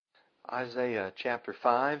Isaiah chapter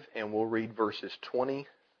 5, and we'll read verses 20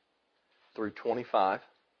 through 25.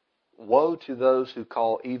 Woe to those who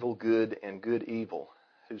call evil good and good evil,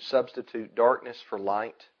 who substitute darkness for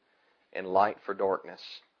light and light for darkness,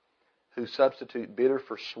 who substitute bitter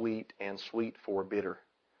for sweet and sweet for bitter.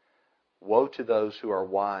 Woe to those who are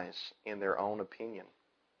wise in their own opinion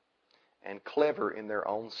and clever in their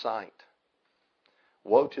own sight.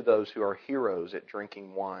 Woe to those who are heroes at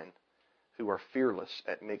drinking wine, who are fearless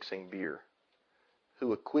at mixing beer,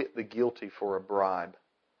 who acquit the guilty for a bribe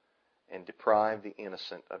and deprive the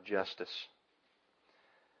innocent of justice.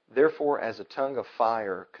 Therefore, as a tongue of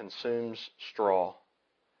fire consumes straw,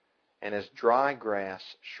 and as dry grass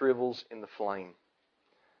shrivels in the flame,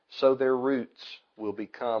 so their roots will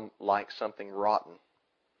become like something rotten,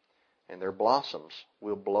 and their blossoms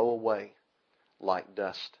will blow away like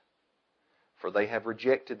dust. For they have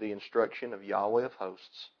rejected the instruction of Yahweh of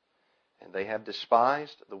hosts, and they have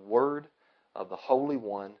despised the word of the Holy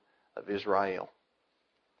One of Israel.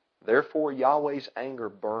 Therefore Yahweh's anger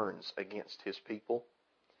burns against His people.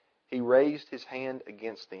 He raised His hand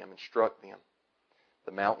against them and struck them.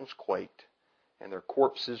 The mountains quaked, and their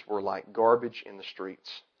corpses were like garbage in the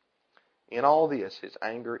streets. In all this His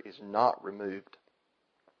anger is not removed,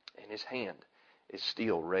 and His hand is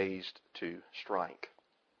still raised to strike.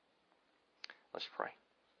 Let's pray.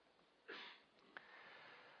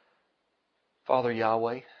 Father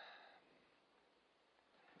Yahweh,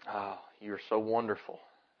 You're so wonderful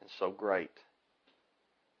and so great.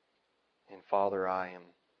 And Father, I am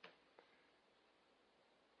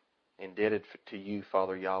indebted to You,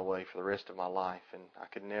 Father Yahweh, for the rest of my life, and I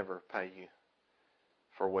could never pay You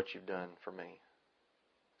for what You've done for me.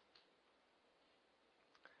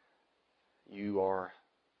 You are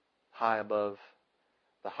high above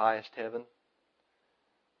the highest heaven.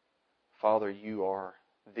 Father, You are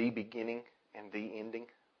the beginning and the ending.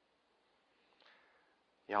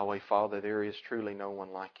 Yahweh, Father, there is truly no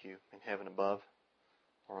one like You in heaven above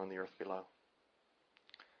or on the earth below.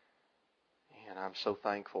 And I'm so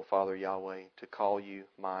thankful, Father Yahweh, to call You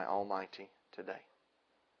my Almighty today.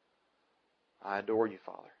 I adore You,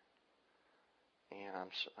 Father. And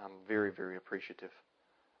I'm very, very appreciative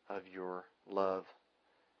of Your love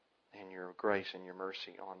and Your grace and Your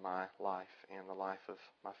mercy on my life and the life of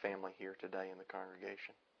my family here today in the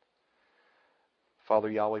congregation. Father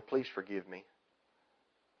Yahweh, please forgive me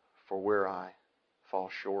for where I fall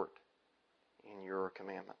short in Your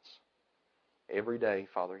commandments. Every day,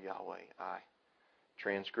 Father Yahweh, I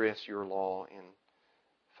transgress Your law, and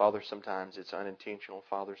Father, sometimes it's unintentional.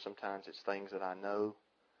 Father, sometimes it's things that I know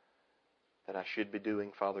that I should be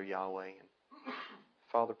doing, Father Yahweh. And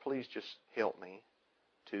Father, please just help me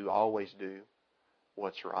to always do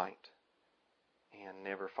what's right and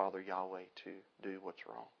never, Father Yahweh, to do what's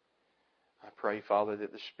wrong. I pray, Father,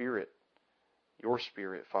 that the Spirit, Your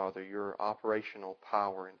Spirit, Father, Your operational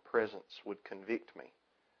power and presence would convict me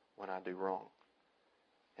when I do wrong,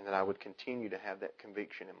 and that I would continue to have that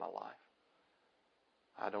conviction in my life.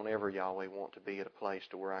 I don't ever, Yahweh, want to be at a place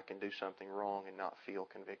to where I can do something wrong and not feel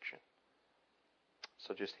conviction.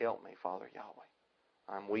 So just help me, Father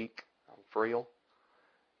Yahweh. I'm weak, I'm frail,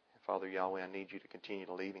 and Father Yahweh, I need You to continue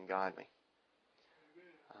to lead and guide me.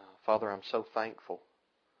 Father, I'm so thankful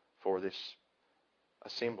for this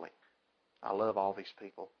assembly. I love all these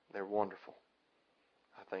people. They're wonderful.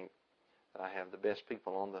 I think that I have the best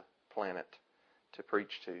people on the planet to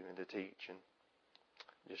preach to and to teach, and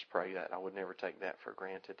just pray that I would never take that for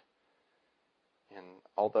granted. And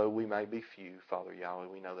although we may be few, Father Yahweh,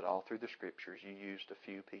 we know that all through the Scriptures You used a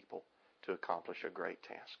few people to accomplish a great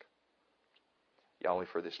task. Yahweh,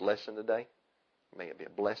 for this lesson today, may it be a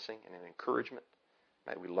blessing and an encouragement.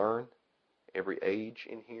 May we learn every age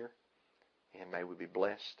in here, and may we be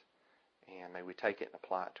blessed, and may we take it and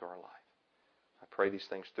apply it to our life. I pray these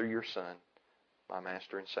things through Your Son, my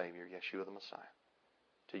Master and Savior, Yeshua the Messiah.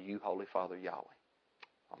 To You, Holy Father Yahweh.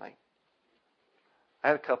 Amen. I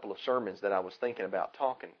had a couple of sermons that I was thinking about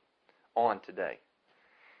talking on today.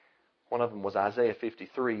 One of them was Isaiah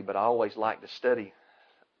 53, but I always like to study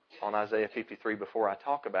on Isaiah 53 before I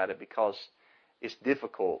talk about it because it's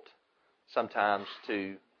difficult sometimes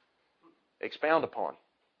to expound upon.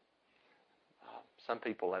 Some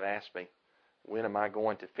people have asked me, when am I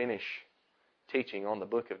going to finish teaching on the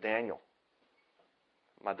book of Daniel?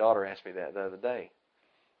 My daughter asked me that the other day.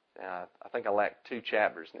 I think I lack 2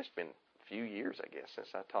 chapters, and it's been a few years, I guess, since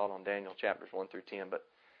I taught on Daniel chapters 1 through 10. But,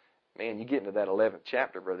 man, you get into that 11th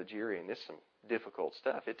chapter, Brother Jerry, and it's some difficult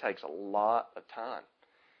stuff. It takes a lot of time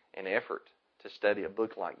and effort to study a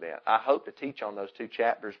book like that. I hope to teach on those 2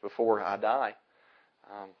 chapters before I die,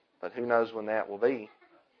 but who knows when that will be,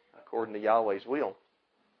 according to Yahweh's will.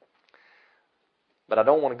 But I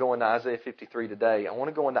don't want to go into Isaiah 53 today. I want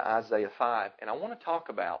to go into Isaiah 5, and I want to talk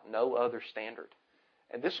about no other standard.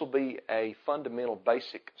 And this will be a fundamental,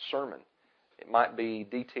 basic sermon. It might be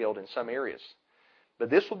detailed in some areas. But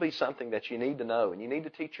this will be something that you need to know, and you need to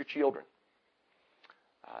teach your children.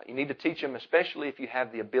 You need to teach them, especially if you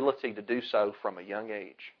have the ability to do so from a young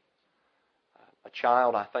age. A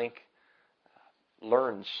child, I think,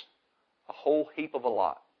 learns a whole heap of a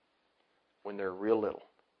lot when they're real little.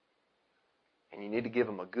 And you need to give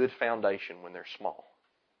them a good foundation when they're small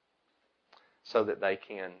so that they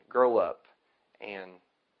can grow up and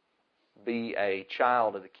be a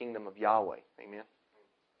child of the kingdom of Yahweh. Amen.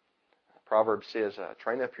 Proverbs says,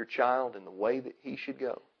 train up your child in the way that he should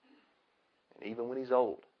go. And even when he's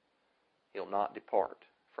old, he'll not depart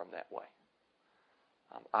from that way.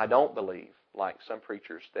 I don't believe, like some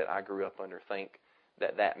preachers that I grew up under think,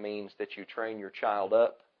 that means that you train your child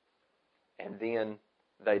up and then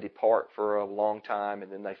they depart for a long time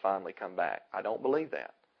and then they finally come back. I don't believe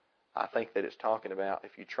that. I think that it's talking about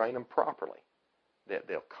if you train them properly, that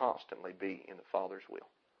they'll constantly be in the Father's will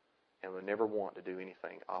and will never want to do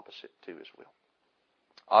anything opposite to His will.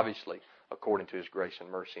 Obviously, according to His grace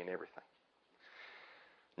and mercy and everything.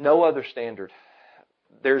 No other standard.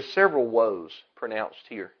 There's several woes pronounced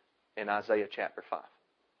here in Isaiah chapter 5.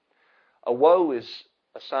 A woe is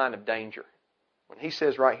a sign of danger. When he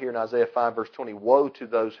says right here in Isaiah 5 verse 20, woe to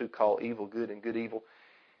those who call evil good and good evil,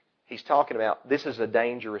 he's talking about this is a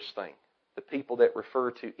dangerous thing. The people that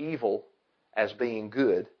refer to evil as being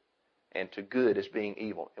good and to good as being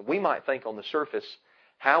evil. And we might think on the surface,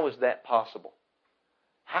 how is that possible?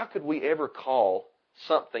 How could we ever call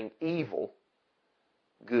something evil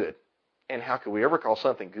good? And how could we ever call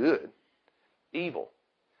something good evil?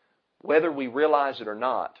 Whether we realize it or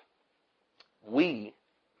not, we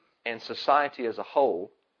and society as a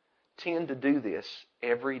whole tend to do this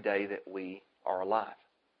every day that we are alive.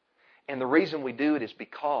 And the reason we do it is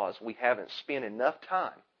because we haven't spent enough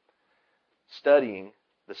time studying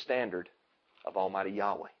the standard of Almighty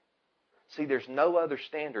Yahweh. See, there's no other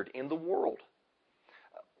standard in the world.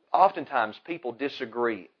 Oftentimes people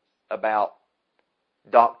disagree about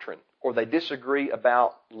doctrine, or they disagree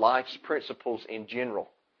about life's principles in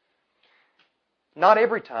general. Not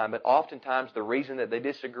every time, but oftentimes the reason that they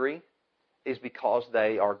disagree is because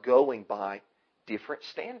they are going by different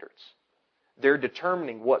standards. They're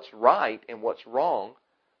determining what's right and what's wrong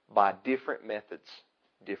by different methods,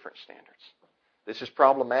 different standards. This is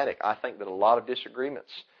problematic. I think that a lot of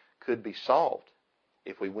disagreements could be solved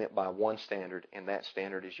if we went by one standard, and that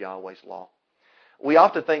standard is Yahweh's law. We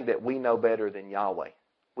often think that we know better than Yahweh.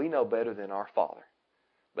 We know better than our Father.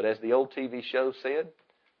 But as the old TV show said,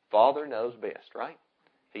 Father knows best, right?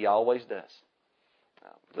 He always does.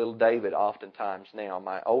 Little David oftentimes now,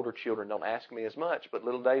 my older children don't ask me as much, but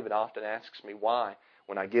little David often asks me why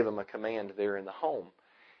when I give him a command there in the home.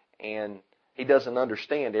 And he doesn't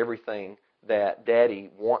understand everything that Daddy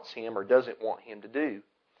wants him or doesn't want him to do.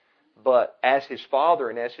 But as his father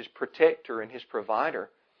and as his protector and his provider,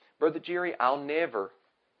 Brother Jerry, I'll never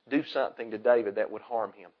do something to David that would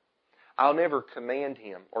harm him. I'll never command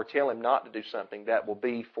him or tell him not to do something that will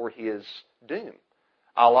be for his doom.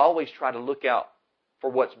 I'll always try to look out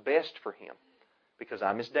for what's best for him because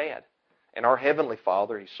I'm his dad. And our Heavenly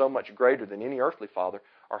Father, He's so much greater than any earthly father.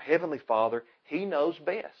 Our Heavenly Father, He knows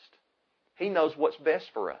best. He knows what's best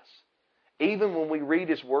for us. Even when we read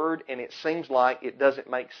His Word and it seems like it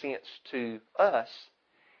doesn't make sense to us,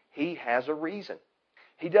 He has a reason.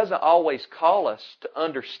 He doesn't always call us to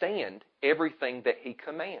understand everything that He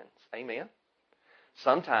commands. Amen?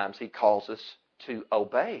 Sometimes He calls us to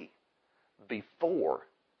obey before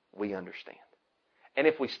we understand. And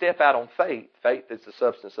if we step out on faith, faith is the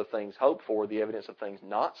substance of things hoped for, the evidence of things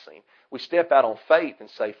not seen. We step out on faith and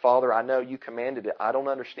say, Father, I know You commanded it. I don't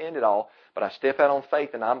understand it all, but I step out on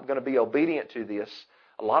faith and I'm going to be obedient to this.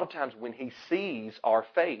 A lot of times when He sees our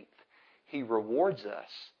faith, He rewards us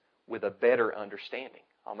with a better understanding.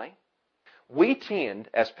 Amen? We tend,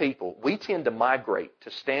 as people, to migrate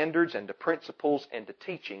to standards and to principles and to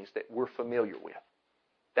teachings that we're familiar with.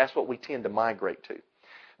 That's what we tend to migrate to.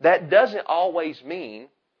 That doesn't always mean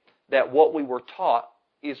that what we were taught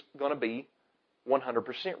is going to be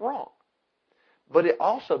 100% wrong. But it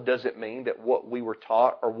also doesn't mean that what we were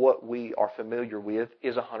taught or what we are familiar with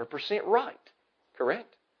is 100% right.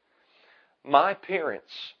 Correct? My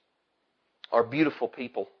parents are beautiful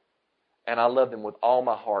people, and I love them with all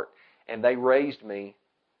my heart. And they raised me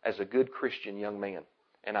as a good Christian young man.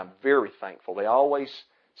 And I'm very thankful. They always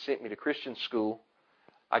sent me to Christian school.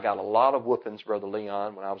 I got a lot of whoopings, Brother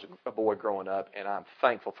Leon, when I was a boy growing up, and I'm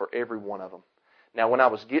thankful for every one of them. Now, when I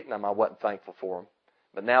was getting them, I wasn't thankful for them.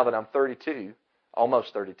 But now that I'm 32,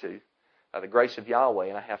 almost 32, by the grace of Yahweh,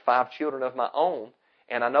 and I have 5 children of my own,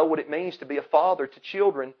 and I know what it means to be a father to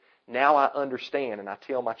children. Now I understand, and I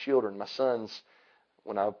tell my children, my sons,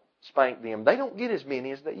 when I spank them, they don't get as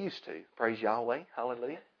many as they used to. Praise Yahweh.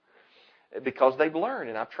 Hallelujah. Because they've learned,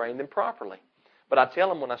 and I've trained them properly. But I tell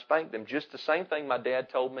them when I spank them, just the same thing my dad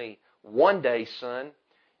told me. One day, son,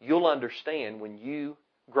 you'll understand when you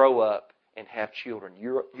grow up and have children.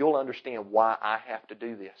 You'll understand why I have to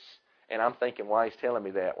do this. And I'm thinking, why he's telling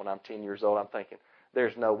me that when I'm 10 years old, I'm thinking,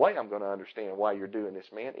 there's no way I'm going to understand why you're doing this,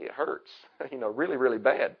 man. It hurts, really, really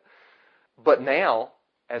bad. But now,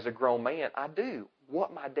 as a grown man, I do.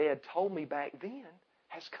 What my dad told me back then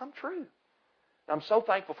has come true. I'm so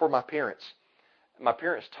thankful for my parents. My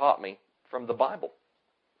parents taught me from the Bible.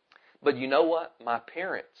 But you know what? My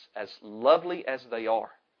parents, as lovely as they are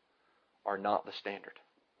not the standard.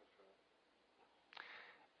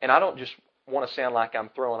 And I don't just want to sound like I'm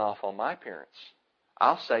throwing off on my parents.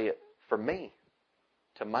 I'll say it for me,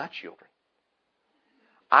 to my children.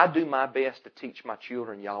 I do my best to teach my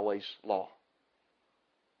children Yahweh's law.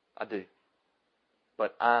 I do.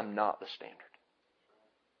 But I'm not the standard.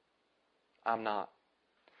 I'm not.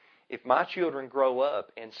 If my children grow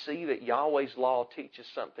up and see that Yahweh's law teaches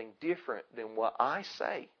something different than what I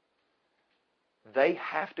say, they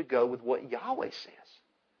have to go with what Yahweh says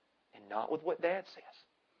and not with what Dad says.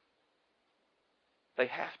 They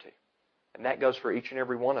have to. And that goes for each and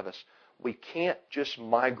every one of us. We can't just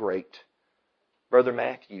migrate. Brother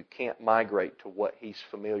Matthew can't migrate to what he's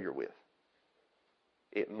familiar with.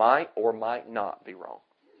 It might or might not be wrong.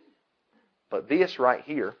 But this right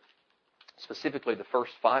here, specifically the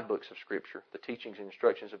first 5 books of Scripture, the teachings and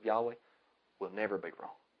instructions of Yahweh, will never be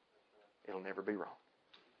wrong. It'll never be wrong.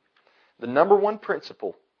 The number one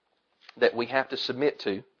principle that we have to submit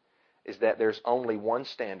to is that there's only one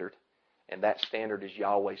standard, and that standard is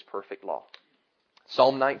Yahweh's perfect law.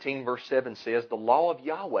 Psalm 19 verse 7 says, the law of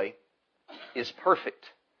Yahweh is perfect,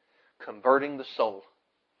 converting the soul.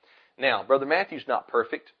 Now, Brother Matthew's not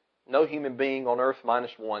perfect. No human being on earth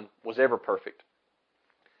minus one was ever perfect.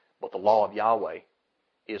 But the law of Yahweh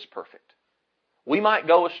is perfect. We might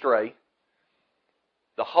go astray.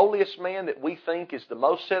 The holiest man that we think is the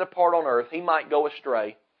most set apart on earth, he might go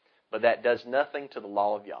astray, but that does nothing to the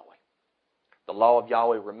law of Yahweh. The law of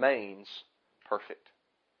Yahweh remains perfect.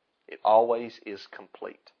 It always is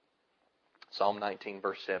complete. Psalm 19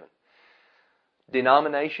 verse 7.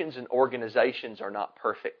 Denominations and organizations are not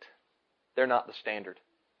perfect. They're not the standard.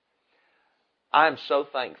 I am so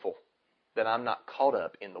thankful that I'm not caught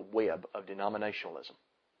up in the web of denominationalism.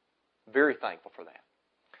 Very thankful for that.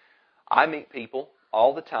 I meet people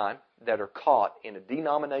all the time that are caught in a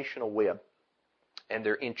denominational web, and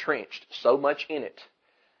they're entrenched so much in it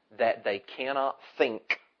that they cannot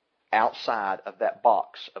think outside of that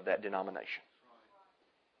box of that denomination.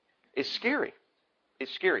 It's scary.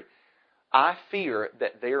 It's scary. I fear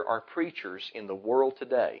that there are preachers in the world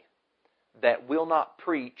today that will not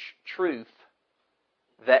preach truth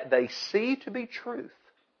that they see to be truth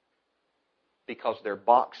because they're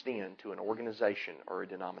boxed into an organization or a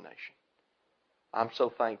denomination. I'm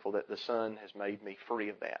so thankful that the Son has made me free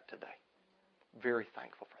of that today. Very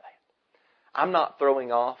thankful for that. I'm not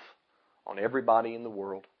throwing off on everybody in the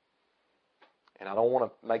world. And I don't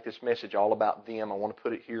want to make this message all about them. I want to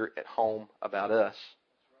put it here at home about us.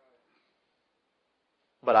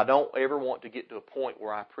 But I don't ever want to get to a point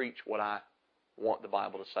where I preach what I want the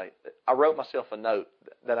Bible to say. I wrote myself a note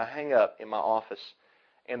that I hang up in my office,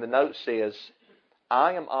 and the note says,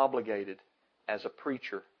 I am obligated as a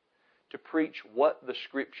preacher to preach what the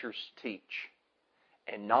Scriptures teach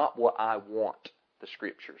and not what I want the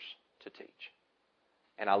Scriptures to teach.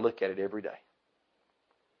 And I look at it every day.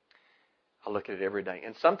 I look at it every day.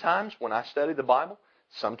 And sometimes when I study the Bible,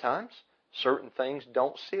 sometimes certain things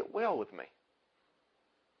don't sit well with me.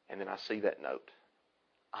 And then I see that note.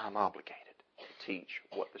 I'm obligated to teach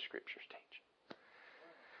what the Scriptures teach.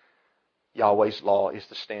 Yahweh's law is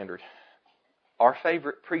the standard. Our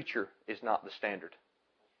favorite preacher is not the standard.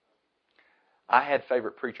 I had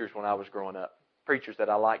favorite preachers when I was growing up. Preachers that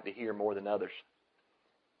I like to hear more than others.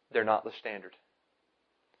 They're not the standard.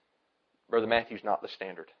 Brother Matthew's not the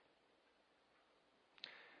standard.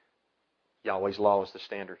 Yahweh's law is the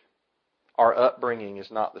standard. Our upbringing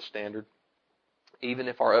is not the standard. Even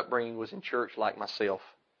if our upbringing was in church like myself,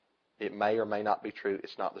 it may or may not be true.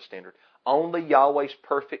 It's not the standard. Only Yahweh's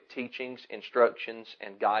perfect teachings, instructions,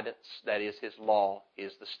 and guidance, that is His law,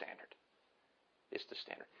 is the standard. It's the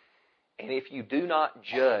standard. And if you do not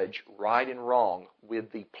judge right and wrong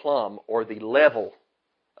with the plumb or the level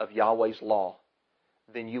of Yahweh's law,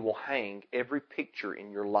 then you will hang every picture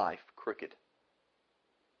in your life crooked.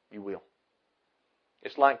 You will.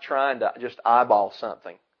 It's like trying to just eyeball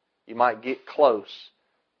something. You might get close,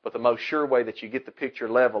 but the most sure way that you get the picture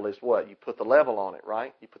level is what? You put the level on it,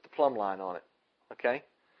 right? You put the plumb line on it. Okay?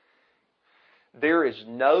 There is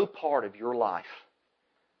no part of your life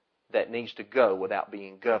that needs to go without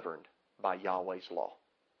being governed by Yahweh's law.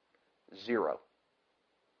 Zero.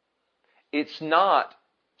 It's not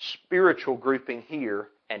spiritual grouping here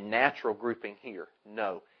and natural grouping here.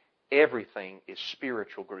 No. Everything is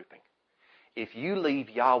spiritual grouping. If you leave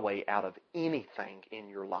Yahweh out of anything in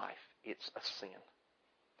your life, it's a sin.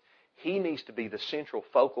 He needs to be the central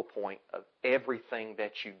focal point of everything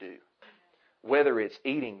that you do. Whether it's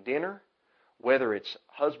eating dinner, whether it's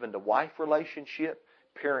husband to wife relationship,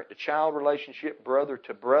 parent to child relationship, brother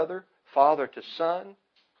to brother, father to son,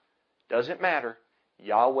 doesn't matter.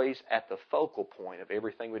 Yahweh's at the focal point of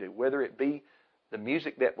everything we do. Whether it be the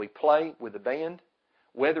music that we play with the band,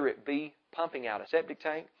 whether it be pumping out a septic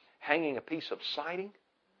tank, hanging a piece of siding,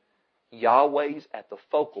 Yahweh's at the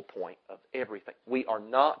focal point of everything. We are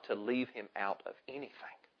not to leave Him out of anything.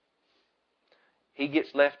 He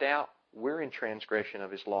gets left out, we're in transgression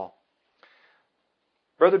of His law.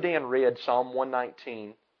 Brother Dan read Psalm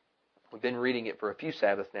 119. We've been reading it for a few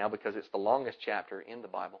Sabbaths now because it's the longest chapter in the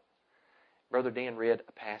Bible. Brother Dan read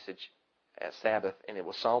a passage at Sabbath, and it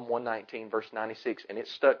was Psalm 119, verse 96, and it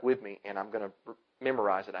stuck with me, and I'm going to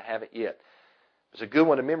memorize it. I haven't yet. It's a good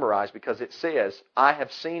one to memorize because it says, I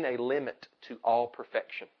have seen a limit to all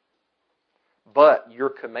perfection, but your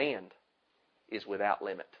command is without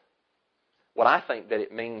limit. What I think that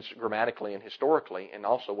it means grammatically and historically, and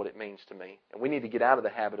also what it means to me. And we need to get out of the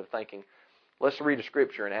habit of thinking, let's read a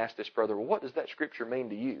scripture and ask this brother, well, what does that scripture mean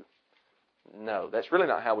to you? No, that's really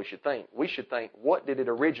not how we should think. We should think, what did it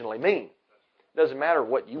originally mean? It doesn't matter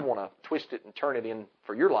what you want to twist it and turn it in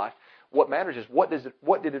for your life. What matters is what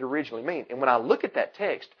did it originally mean? And when I look at that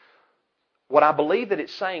text, what I believe that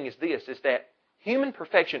it's saying is this, is that human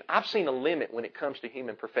perfection, I've seen a limit when it comes to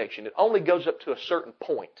human perfection. It only goes up to a certain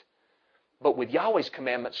point. But with Yahweh's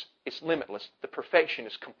commandments, it's limitless. The perfection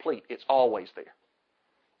is complete. It's always there.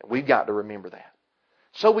 And we've got to remember that.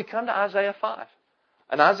 So we come to Isaiah 5.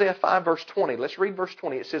 In Isaiah 5 verse 20, let's read verse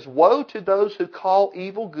 20. It says, Woe to those who call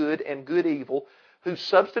evil good and good evil, who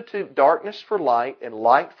substitute darkness for light and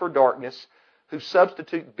light for darkness, who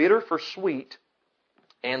substitute bitter for sweet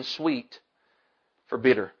and sweet for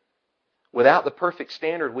bitter. Without the perfect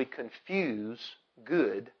standard, we confuse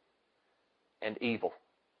good and evil.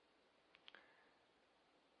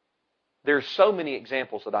 There's so many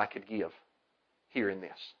examples that I could give here in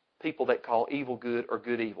this. People that call evil good or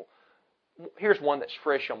good evil. Here's one that's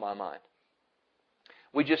fresh on my mind.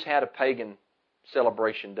 We just had a pagan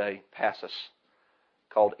celebration day pass us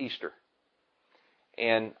called Easter.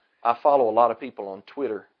 And I follow a lot of people on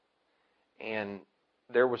Twitter, and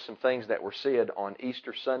there were some things that were said on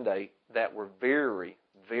Easter Sunday that were very,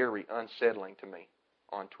 very unsettling to me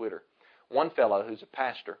on Twitter. One fellow who's a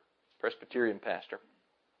pastor, Presbyterian pastor,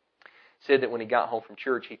 said that when he got home from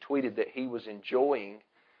church, he tweeted that he was enjoying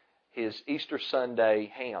his Easter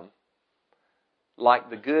Sunday ham like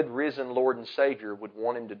the good risen Lord and Savior would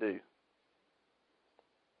want him to do.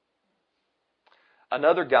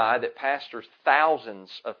 Another guy that pastors thousands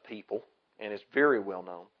of people and is very well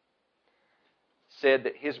known said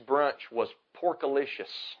that his brunch was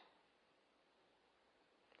porkalicious.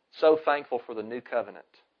 So thankful for the new covenant.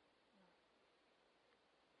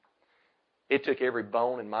 It took every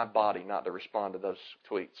bone in my body not to respond to those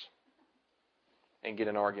tweets and get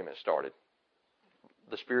an argument started.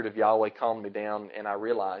 The Spirit of Yahweh calmed me down, and I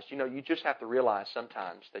realized, you just have to realize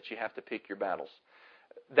sometimes that you have to pick your battles.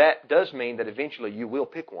 That does mean that eventually you will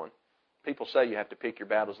pick one. People say you have to pick your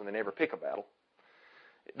battles and they never pick a battle.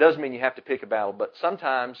 It does mean you have to pick a battle, but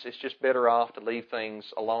sometimes it's just better off to leave things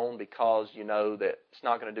alone because you know that it's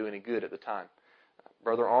not going to do any good at the time.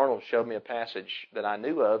 Brother Arnold showed me a passage that I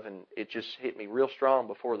knew of, and it just hit me real strong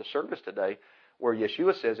before the service today, where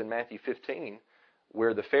Yeshua says in Matthew 15,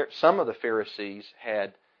 where some of the Pharisees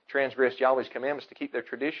had transgressed Yahweh's commandments to keep their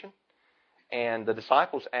tradition, and the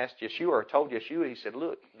disciples asked Yeshua, or told Yeshua, he said,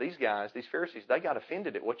 look, these guys, these Pharisees, they got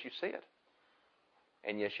offended at what you said.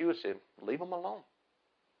 And Yeshua said, leave them alone.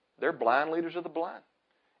 They're blind leaders of the blind.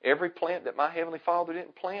 Every plant that my Heavenly Father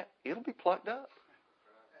didn't plant, it'll be plucked up.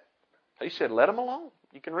 He said, let them alone.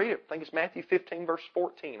 You can read it. I think it's Matthew 15, verse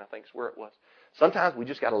 14, I think is where it was. Sometimes we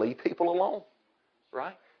just got to leave people alone,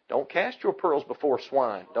 right? Don't cast your pearls before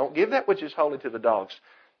swine. Don't give that which is holy to the dogs.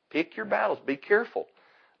 Pick your battles. Be careful.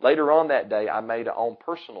 Later on that day, I made an own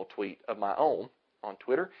personal tweet of my own on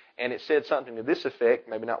Twitter, and it said something to this effect,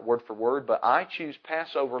 maybe not word for word, but I choose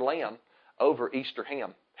Passover lamb over Easter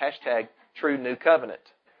ham. Hashtag true new covenant.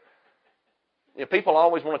 People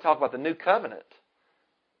always want to talk about the new covenant.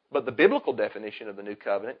 But the biblical definition of the new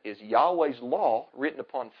covenant is Yahweh's law written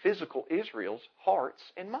upon physical Israel's hearts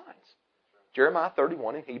and minds. Jeremiah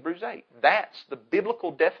 31 and Hebrews 8. That's the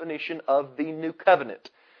biblical definition of the new covenant.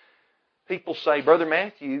 People say, Brother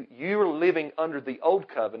Matthew, you're living under the old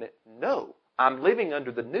covenant. No, I'm living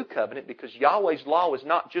under the new covenant because Yahweh's law is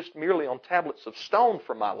not just merely on tablets of stone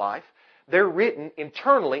for my life. They're written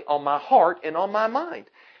internally on my heart and on my mind.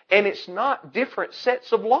 And it's not different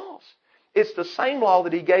sets of laws. It's the same law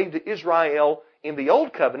that He gave to Israel in the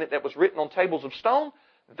old covenant that was written on tables of stone.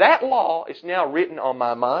 That law is now written on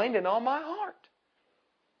my mind and on my heart.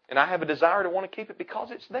 And I have a desire to want to keep it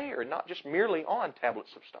because it's there and not just merely on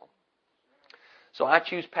tablets of stone. So I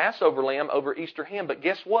choose Passover lamb over Easter ham. But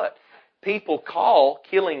guess what? People call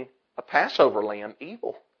killing a Passover lamb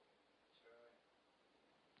evil.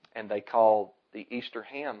 And they call the Easter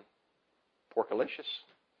ham porkalicious.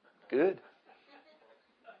 Good.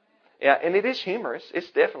 Yeah, and it is humorous. It's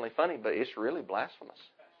definitely funny, but it's really blasphemous.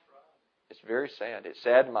 It's very sad. It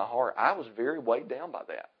saddened my heart. I was very weighed down by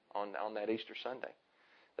that on that Easter Sunday.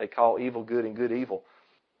 They call evil good and good evil.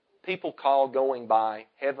 People call going by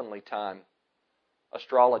heavenly time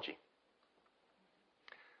astrology.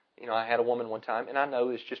 I had a woman one time, and I know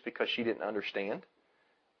it's just because she didn't understand.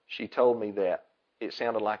 She told me that it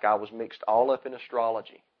sounded like I was mixed all up in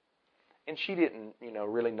astrology. And she didn't,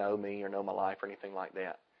 really know me or know my life or anything like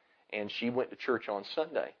that. And she went to church on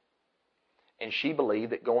Sunday. And she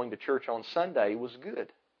believed that going to church on Sunday was good.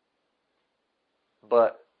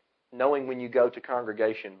 But knowing when you go to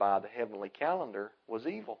congregation by the heavenly calendar was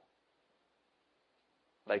evil.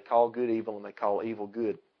 They call good evil and they call evil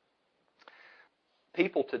good.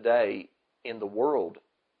 People today in the world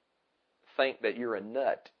think that you're a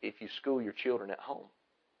nut if you school your children at home.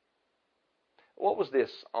 What was this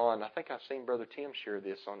on, I think I've seen Brother Tim share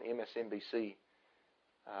this on MSNBC.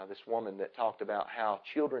 This woman that talked about how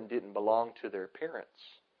children didn't belong to their parents,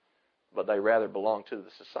 but they rather belonged to the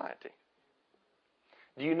society.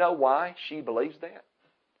 Do you know why she believes that?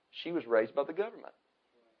 She was raised by the government.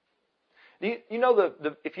 Do you know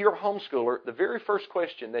if you're a homeschooler, the very first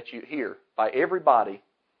question that you hear by everybody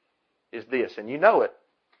is this, and you know it,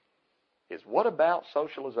 is what about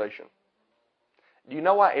socialization? Do you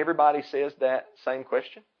know why everybody says that same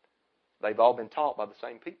question? They've all been taught by the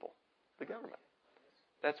same people, the government.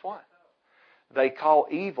 That's why. They call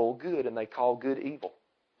evil good and they call good evil.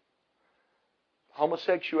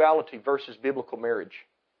 Homosexuality versus biblical marriage.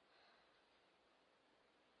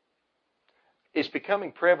 It's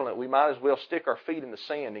becoming prevalent. We might as well stick our feet in the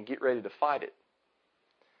sand and get ready to fight it.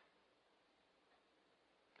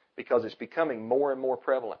 Because it's becoming more and more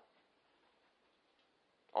prevalent.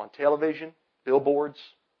 On television, billboards,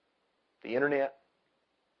 the internet.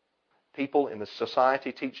 People in the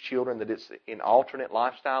society teach children that it's an alternate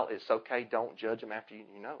lifestyle. It's okay. Don't judge them after you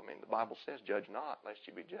know. The Bible says, judge not, lest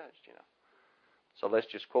you be judged, So let's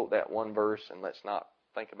just quote that one verse and let's not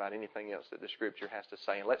think about anything else that the Scripture has to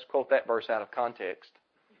say. And let's quote that verse out of context,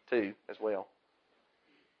 too, as well.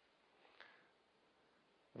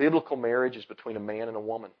 Biblical marriage is between a man and a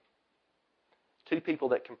woman. Two people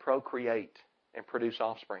that can procreate and produce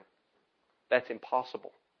offspring. That's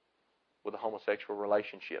impossible with a homosexual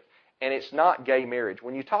relationship. And it's not gay marriage.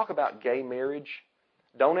 When you talk about gay marriage,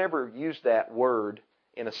 don't ever use that word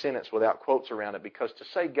in a sentence without quotes around it, because to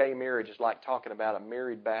say gay marriage is like talking about a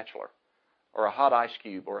married bachelor or a hot ice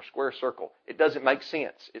cube or a square circle. It doesn't make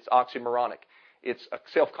sense. It's oxymoronic. It's a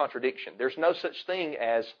self-contradiction. There's no such thing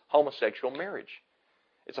as homosexual marriage.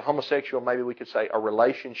 It's a homosexual, maybe we could say, a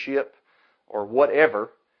relationship or whatever,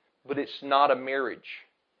 but it's not a marriage.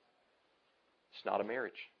 It's not a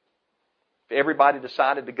marriage. If everybody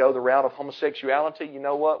decided to go the route of homosexuality, you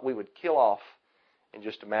know what? We would kill off in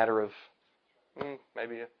just a matter of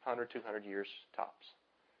maybe 100, 200 years tops.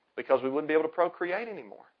 Because we wouldn't be able to procreate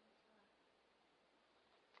anymore.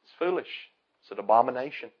 It's foolish. It's an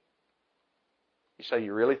abomination. You say,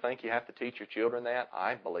 you really think you have to teach your children that?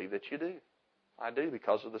 I believe that you do. I do,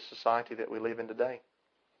 because of the society that we live in today.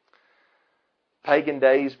 Pagan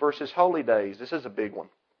days versus holy days. This is a big one.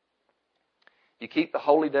 You keep the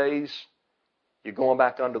holy days, you're going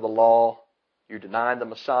back under the law, you're denying the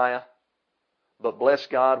Messiah. But bless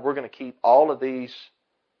God, we're going to keep all of these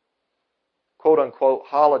quote-unquote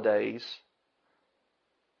holidays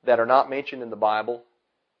that are not mentioned in the Bible,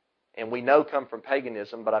 and we know come from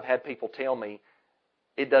paganism, but I've had people tell me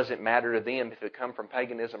it doesn't matter to them if it come from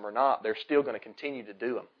paganism or not. They're still going to continue to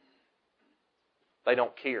do them. They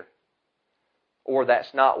don't care. Or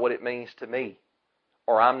that's not what it means to me.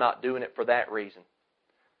 Or I'm not doing it for that reason.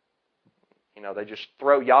 They just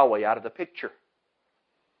throw Yahweh out of the picture.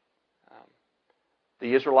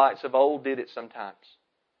 The Israelites of old did it sometimes.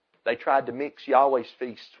 They tried to mix Yahweh's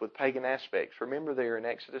feasts with pagan aspects. Remember there in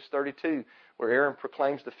Exodus 32 where Aaron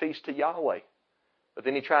proclaims the feast to Yahweh. But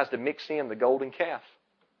then he tries to mix in the golden calf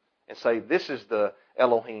and say, this is the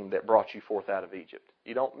Elohim that brought you forth out of Egypt.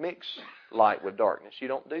 You don't mix light with darkness. You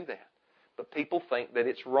don't do that. But people think that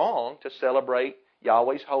it's wrong to celebrate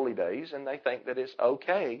Yahweh's holy days, and they think that it's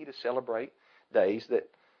okay to celebrate days that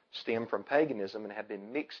stem from paganism and have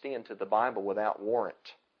been mixed into the Bible without warrant.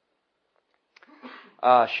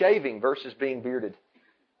 Shaving versus being bearded.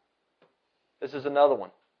 This is another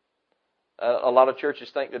one. A lot of churches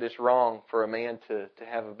think that it's wrong for a man to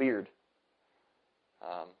have a beard.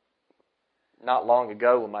 Not long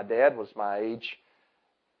ago, when my dad was my age,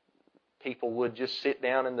 people would just sit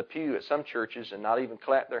down in the pew at some churches and not even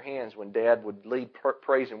clap their hands when Dad would lead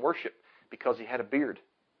praise and worship because he had a beard.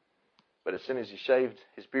 But as soon as he shaved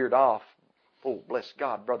his beard off, oh, bless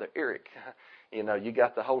God, Brother Eric, you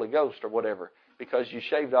got the Holy Ghost or whatever because you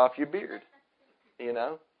shaved off your beard.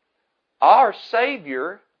 Our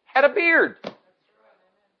Savior had a beard.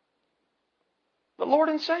 The Lord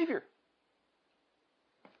and Savior.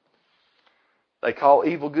 They call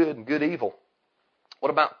evil good and good evil. What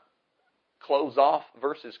about clothes off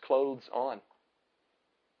versus clothes on?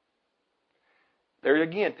 There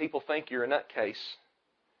again, people think you're a nutcase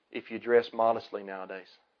if you dress modestly nowadays.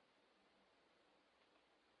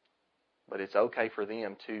 But it's okay for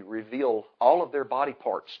them to reveal all of their body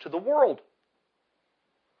parts to the world.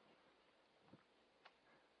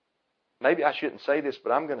 Maybe I shouldn't say this,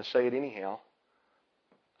 but I'm going to say it anyhow.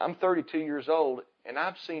 I'm 32 years old, and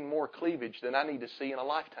I've seen more cleavage than I need to see in a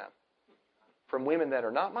lifetime from women that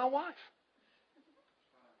are not my wife.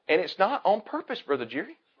 And it's not on purpose, Brother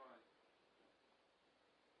Jerry.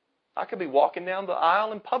 I could be walking down the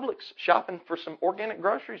aisle in Publix shopping for some organic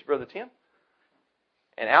groceries, Brother Tim,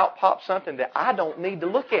 and out pops something that I don't need to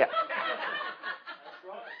look at.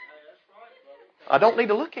 I don't need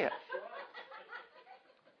to look at.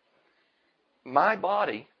 My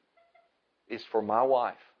body is for my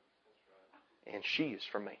wife, and she is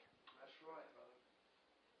for me.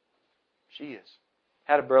 She is.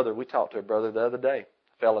 Had a brother, we talked to a brother the other day,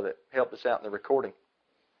 a fellow that helped us out in the recording,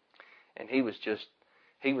 and he was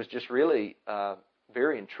just really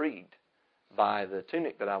very intrigued by the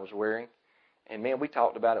tunic that I was wearing. And man, we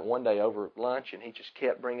talked about it one day over lunch, and he just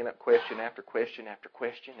kept bringing up question after question after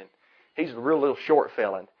question. And he's a real little short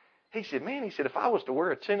fella. And he said, man, if I was to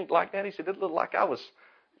wear a tunic like that, he said, it looked like I was,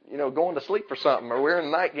 going to sleep or something, or wearing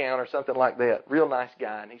a nightgown or something like that. Real nice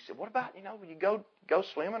guy. And he said, what about, when you go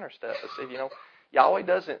swimming or stuff? I said, Yahweh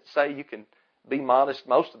doesn't say you can be modest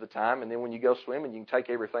most of the time, and then when you go swimming, you can take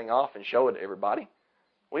everything off and show it to everybody.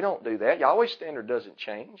 We don't do that. Yahweh's standard doesn't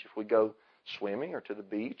change if we go swimming or to the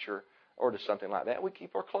beach or to something like that. We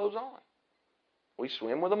keep our clothes on. We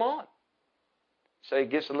swim with them on. Say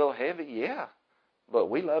it gets a little heavy, yeah. But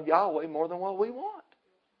we love Yahweh more than what we want.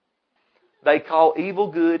 They call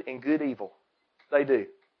evil good and good evil. They do.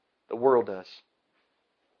 The world does.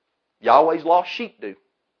 Yahweh's lost sheep do.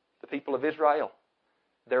 The people of Israel.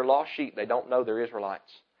 They're lost sheep. They don't know they're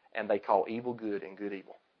Israelites. And they call evil good and good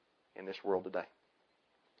evil in this world today.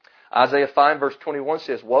 Isaiah 5 verse 21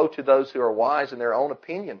 says, woe to those who are wise in their own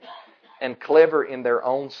opinion and clever in their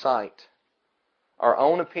own sight. Our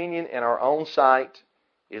own opinion and our own sight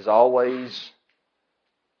is always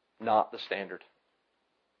not the standard.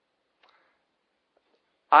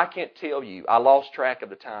 I can't tell you, I lost track of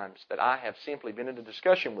the times that I have simply been in a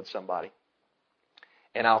discussion with somebody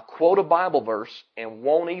and I'll quote a Bible verse and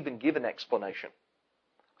won't even give an explanation.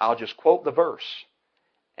 I'll just quote the verse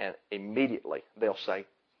and immediately they'll say,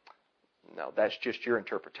 no, that's just your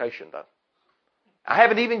interpretation though. I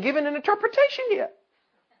haven't even given an interpretation yet.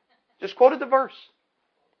 Just quoted the verse.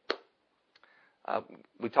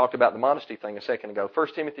 We talked about the modesty thing a second ago. 1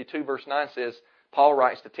 Timothy 2 verse 9 says, Paul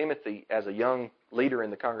writes to Timothy as a young leader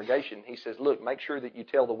in the congregation. He says, look, make sure that you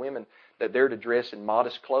tell the women that they're to dress in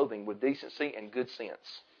modest clothing with decency and good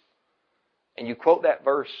sense. And you quote that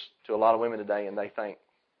verse to a lot of women today and they think,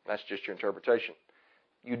 that's just your interpretation.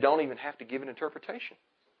 You don't even have to give an interpretation.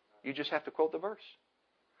 You just have to quote the verse.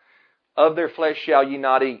 Of their flesh shall ye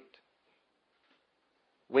not eat.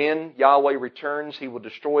 When Yahweh returns, He will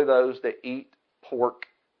destroy those that eat pork,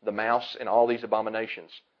 the mouse, and all these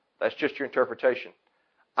abominations. That's just your interpretation.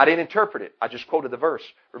 I didn't interpret it. I just quoted the verse.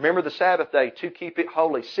 Remember the Sabbath day to keep it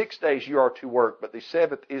holy. 6 days you are to work, but the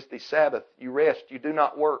seventh is the Sabbath. You rest. You do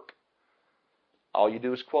not work. All you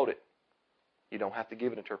do is quote it. You don't have to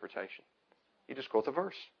give an interpretation. You just quote the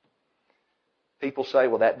verse. People say,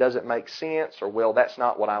 well, that doesn't make sense, or, well, that's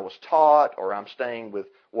not what I was taught, or I'm staying with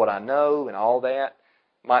what I know and all that.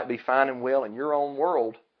 might be fine and well in your own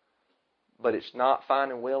world, but it's not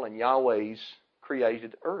fine and well in Yahweh's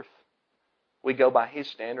created earth. We go by His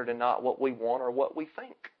standard and not what we want or what we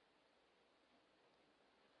think.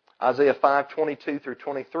 Isaiah 5:22 through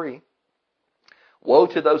 23. Woe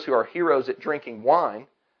to those who are heroes at drinking wine,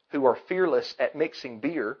 who are fearless at mixing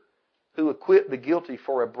beer, who acquit the guilty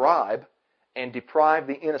for a bribe and deprive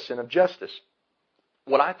the innocent of justice.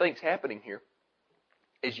 What I think is happening here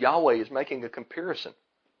is Yahweh is making a comparison.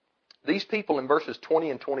 These people in verses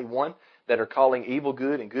 20 and 21 that are calling evil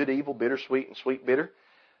good and good evil, bitter sweet and sweet bitter,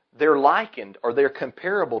 they're likened or they're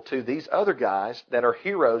comparable to these other guys that are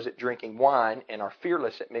heroes at drinking wine and are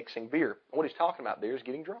fearless at mixing beer. What he's talking about there is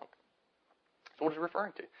getting drunk. That's what he's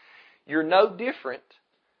referring to. You're no different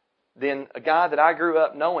than a guy that I grew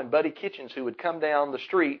up knowing, Buddy Kitchens, who would come down the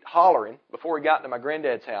street hollering before he got to my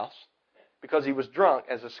granddad's house because he was drunk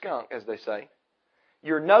as a skunk, as they say.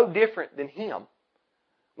 You're no different than him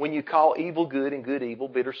when you call evil good and good evil,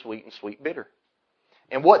 bitter sweet and sweet bitter.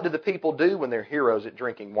 And what do the people do when they're heroes at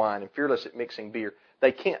drinking wine and fearless at mixing beer?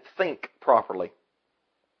 They can't think properly.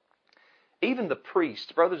 Even the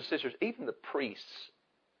priests, brothers and sisters, even the priests,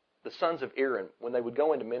 the sons of Aaron, when they would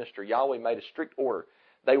go into minister, Yahweh made a strict order.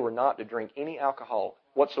 They were not to drink any alcohol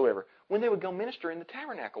whatsoever when they would go minister in the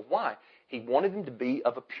tabernacle. Why? He wanted them to be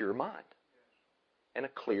of a pure mind and a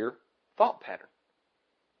clear thought pattern.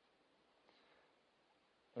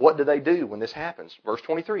 What do they do when this happens? Verse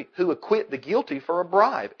 23, who acquit the guilty for a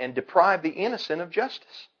bribe and deprive the innocent of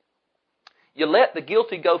justice. You let the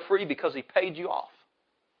guilty go free because he paid you off.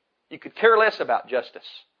 You could care less about justice.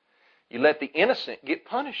 You let the innocent get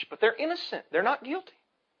punished, but they're innocent. They're not guilty.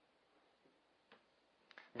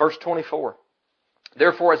 Verse 24,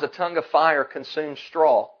 therefore as a tongue of fire consumes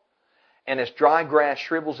straw, and as dry grass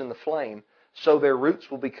shrivels in the flame, so their roots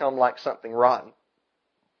will become like something rotten,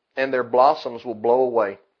 and their blossoms will blow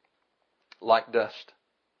away like dust.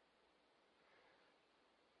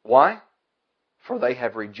 Why? For they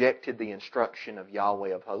have rejected the instruction of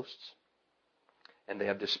Yahweh of hosts, and they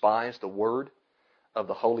have despised the word of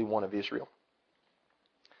the Holy One of Israel.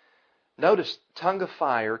 Notice, tongue of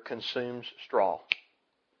fire consumes straw.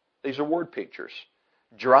 These are word pictures.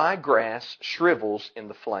 Dry grass shrivels in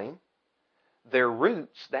the flame. Their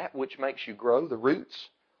roots, that which makes you grow, the roots,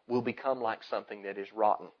 will become like something that is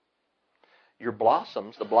rotten. Your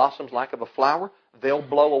blossoms, the blossoms like of a flower, they'll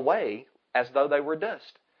blow away as though they were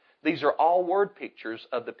dust. These are all word pictures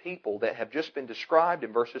of the people that have just been described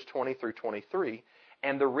in verses 20 through 23.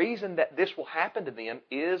 And the reason that this will happen to them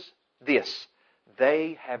is this.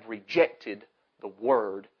 They have rejected the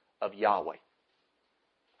word of Yahweh.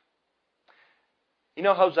 You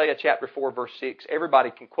know Hosea chapter 4 verse 6?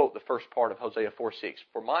 Everybody can quote the first part of Hosea 4:6.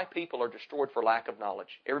 For my people are destroyed for lack of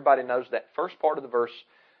knowledge. Everybody knows that first part of the verse.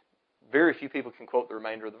 Very few people can quote the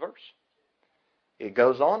remainder of the verse. It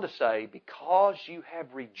goes on to say, because you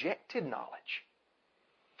have rejected knowledge,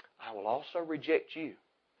 I will also reject you,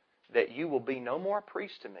 that you will be no more a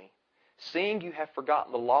priest to me. Seeing you have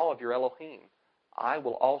forgotten the law of your Elohim, I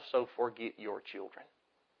will also forget your children.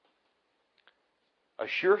 A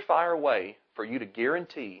surefire way for you to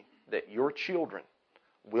guarantee that your children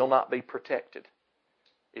will not be protected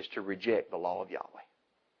is to reject the law of Yahweh.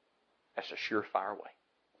 That's a surefire way.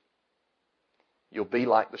 You'll be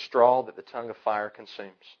like the straw that the tongue of fire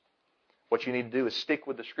consumes. What you need to do is stick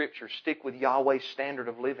with the Scriptures. Stick with Yahweh's standard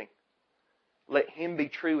of living. Let Him be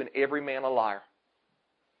true and every man a liar.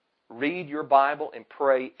 Read your Bible and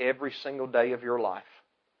pray every single day of your life.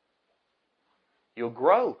 You'll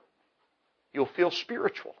grow. You'll feel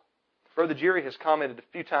spiritual. Brother Jerry has commented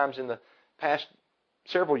a few times in the past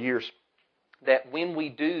several years that when we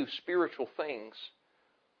do spiritual things,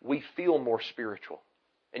 we feel more spiritual.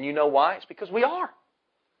 And you know why? It's because we are.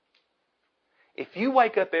 If you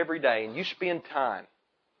wake up every day and you spend time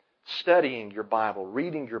studying your Bible,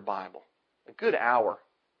 reading your Bible, a good hour,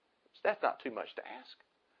 that's not too much to ask.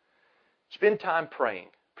 Spend time praying.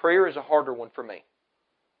 Prayer is a harder one for me.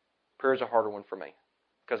 Prayer is a harder one for me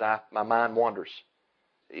because my mind wanders.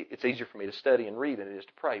 It's easier for me to study and read than it is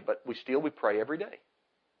to pray, but we pray every day.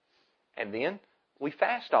 And then we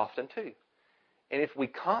fast often too. And if we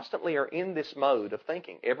constantly are in this mode of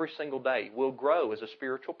thinking every single day, we'll grow as a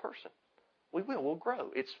spiritual person. We will. We'll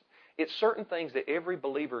grow. It's certain things that every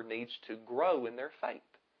believer needs to grow in their faith.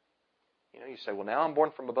 You know, you say, well, now I'm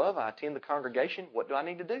born from above. I attend the congregation. What do I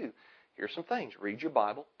need to do? Here's some things. Read your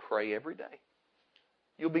Bible. Pray every day.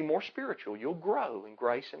 You'll be more spiritual. You'll grow in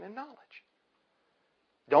grace and in knowledge.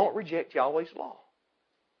 Don't reject Yahweh's law.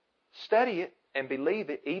 Study it and believe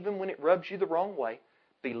it even when it rubs you the wrong way.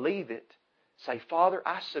 Believe it. Say, Father,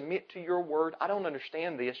 I submit to your word. I don't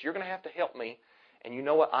understand this. You're going to have to help me. And you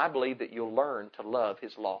know what? I believe that you'll learn to love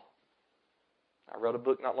His law. I wrote a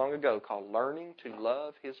book not long ago called Learning to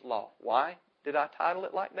Love His Law. Why did I title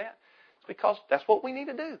it like that? It's because that's what we need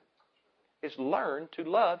to do, is learn to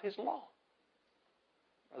love His law.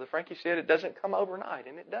 Brother Frankie said it doesn't come overnight,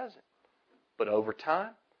 and it doesn't. But over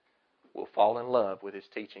time, we'll fall in love with His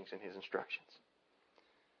teachings and His instructions.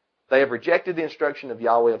 They have rejected the instruction of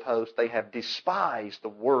Yahweh of hosts. They have despised the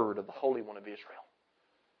word of the Holy One of Israel.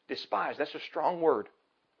 Despise, that's a strong word.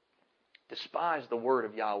 Despise the word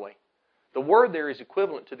of Yahweh. The word there is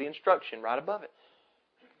equivalent to the instruction right above it.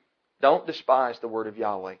 Don't despise the word of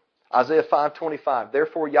Yahweh. Isaiah 5:25,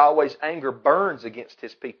 therefore Yahweh's anger burns against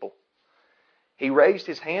His people. He raised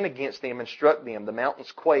His hand against them and struck them. The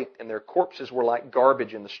mountains quaked, and their corpses were like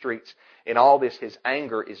garbage in the streets. In all this, His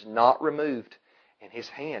anger is not removed, and His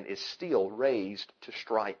hand is still raised to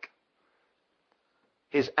strike.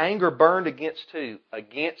 His anger burned against who?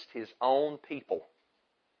 Against His own people.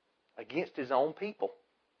 Against His own people.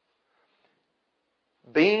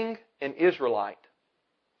 Being an Israelite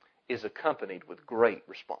is accompanied with great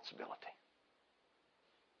responsibility.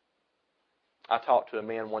 I talked to a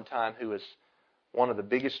man one time who is one of the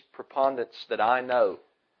biggest proponents that I know,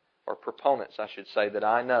 or proponents, I should say, that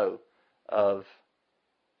I know of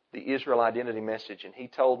the Israel identity message. And he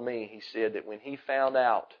told me, he said that when he found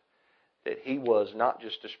out that he was not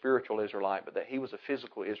just a spiritual Israelite, but that he was a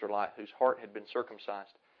physical Israelite whose heart had been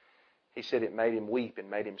circumcised, he said it made him weep and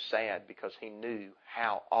made him sad because he knew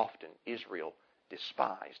how often Israel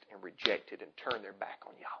despised and rejected and turned their back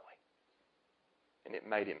on Yahweh. And it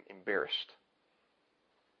made him embarrassed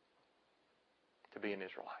to be an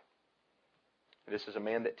Israelite. This is a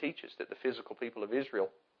man that teaches that the physical people of Israel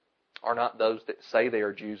are not those that say they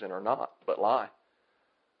are Jews and are not, but lie.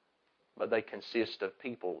 But they consist of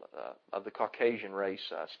people of the Caucasian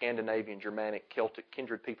race, Scandinavian, Germanic, Celtic,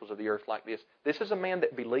 kindred peoples of the earth like this. This is a man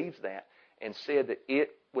that believes that and said that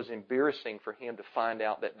it was embarrassing for him to find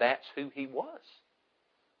out that that's who he was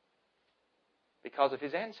because of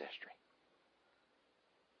his ancestry.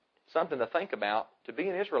 Something to think about. To be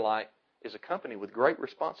an Israelite is accompanied with great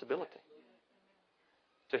responsibility.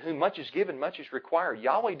 To whom much is given, much is required.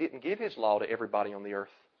 Yahweh didn't give His law to everybody on the earth.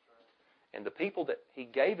 And the people that He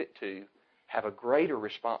gave it to have a greater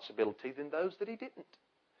responsibility than those that He didn't.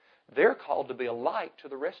 They're called to be a light to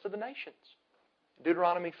the rest of the nations.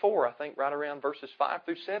 Deuteronomy 4, I think right around verses 5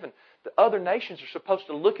 through 7. The other nations are supposed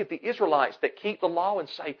to look at the Israelites that keep the law and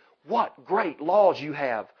say, what great laws you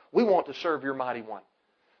have. We want to serve your mighty one.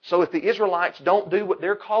 So if the Israelites don't do what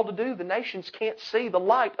they're called to do, the nations can't see the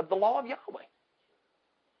light of the law of Yahweh.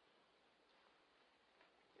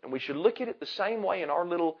 And we should look at it the same way in our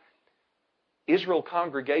little Israel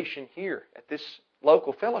congregation here at this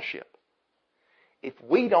local fellowship. If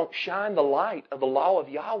we don't shine the light of the law of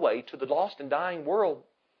Yahweh to the lost and dying world,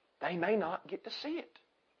 they may not get to see it.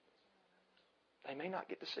 They may not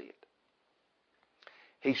get to see it.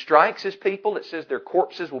 He strikes His people. It says their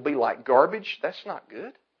corpses will be like garbage. That's not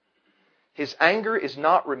good. His anger is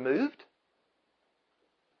not removed.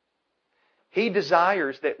 He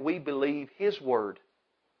desires that we believe His word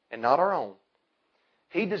and not our own.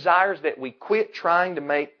 He desires that we quit trying to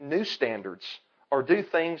make new standards or do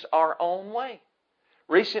things our own way.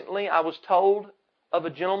 Recently, I was told of a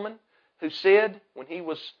gentleman who said, when he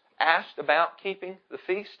was asked about keeping the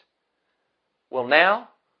feast, well, now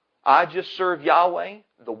I just serve Yahweh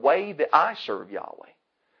the way that I serve Yahweh.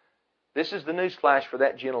 This is the newsflash for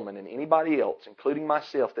that gentleman and anybody else, including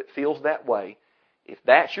myself, that feels that way. If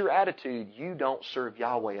that's your attitude, you don't serve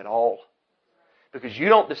Yahweh at all. Because you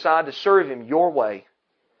don't decide to serve Him your way.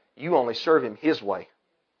 You only serve Him His way.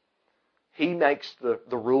 He makes the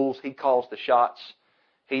rules. He calls the shots.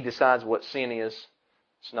 He decides what sin is.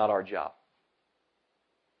 It's not our job.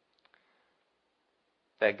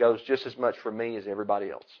 That goes just as much for me as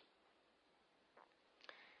everybody else.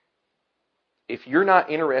 If you're not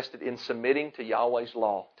interested in submitting to Yahweh's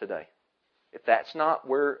law today, if that's not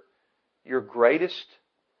where your greatest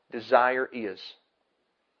desire is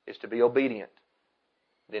to be obedient,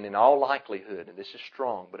 then in all likelihood, and this is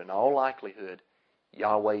strong, but in all likelihood,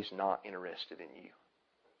 Yahweh's not interested in you.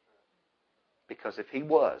 Because if He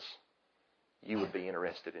was, you would be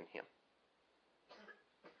interested in Him.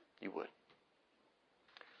 You would.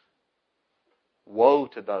 Woe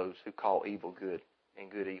to those who call evil good and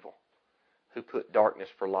good evil, who put darkness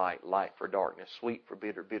for light, light for darkness, sweet for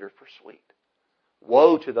bitter, bitter for sweet.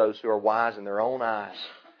 Woe to those who are wise in their own eyes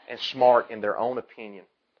and smart in their own opinion.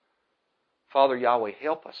 Father Yahweh,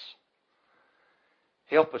 help us.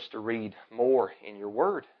 Help us to read more in Your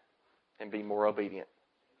Word and be more obedient.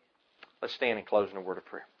 Let's stand and close in a word of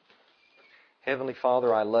prayer. Heavenly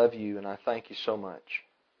Father, I love you and I thank you so much.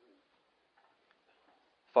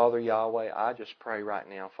 Father Yahweh, I just pray right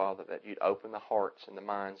now, Father, that you'd open the hearts and the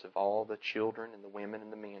minds of all the children and the women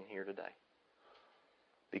and the men here today.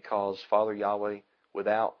 Because, Father Yahweh,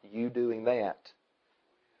 without you doing that,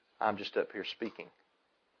 I'm just up here speaking.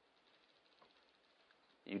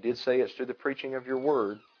 You did say it's through the preaching of your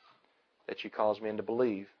word that you cause men to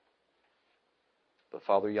believe. But,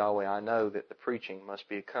 Father Yahweh, I know that the preaching must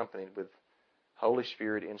be accompanied with Holy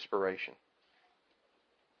Spirit inspiration.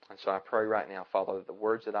 And so I pray right now, Father, that the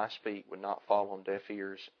words that I speak would not fall on deaf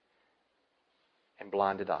ears and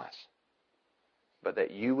blinded eyes, but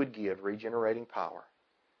that you would give regenerating power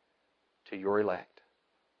to your elect,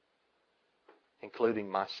 including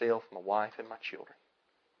myself, my wife, and my children.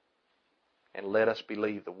 And let us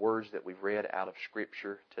believe the words that we've read out of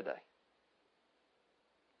Scripture today.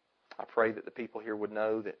 I pray that the people here would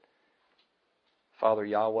know that, Father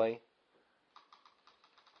Yahweh,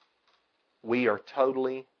 we are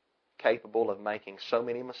totally capable of making so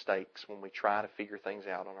many mistakes when we try to figure things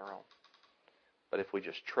out on our own. But if we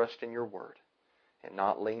just trust in your word and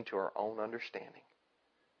not lean to our own understanding,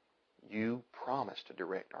 you promise to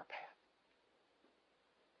direct our path.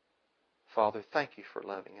 Father, thank you for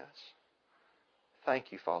loving us.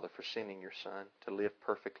 Thank you, Father, for sending your Son to live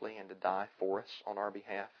perfectly and to die for us on our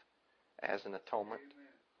behalf as an atonement.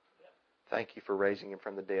 Thank you for raising him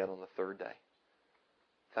from the dead on the third day.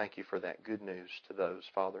 Thank you for that good news to those,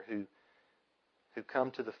 Father, who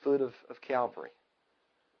come to the foot of Calvary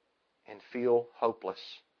and feel hopeless.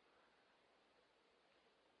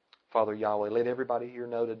 Father Yahweh, let everybody here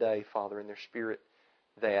know today, Father, in their spirit,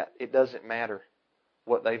 that it doesn't matter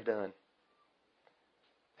what they've done.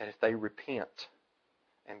 And if they repent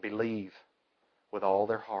and believe with all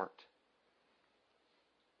their heart,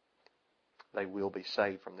 they will be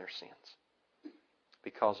saved from their sins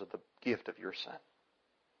because of the gift of your Son.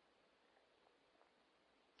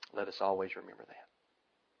 Let us always remember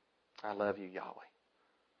that. I love you, Yahweh.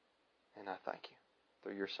 And I thank you.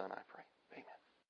 Through your Son I pray.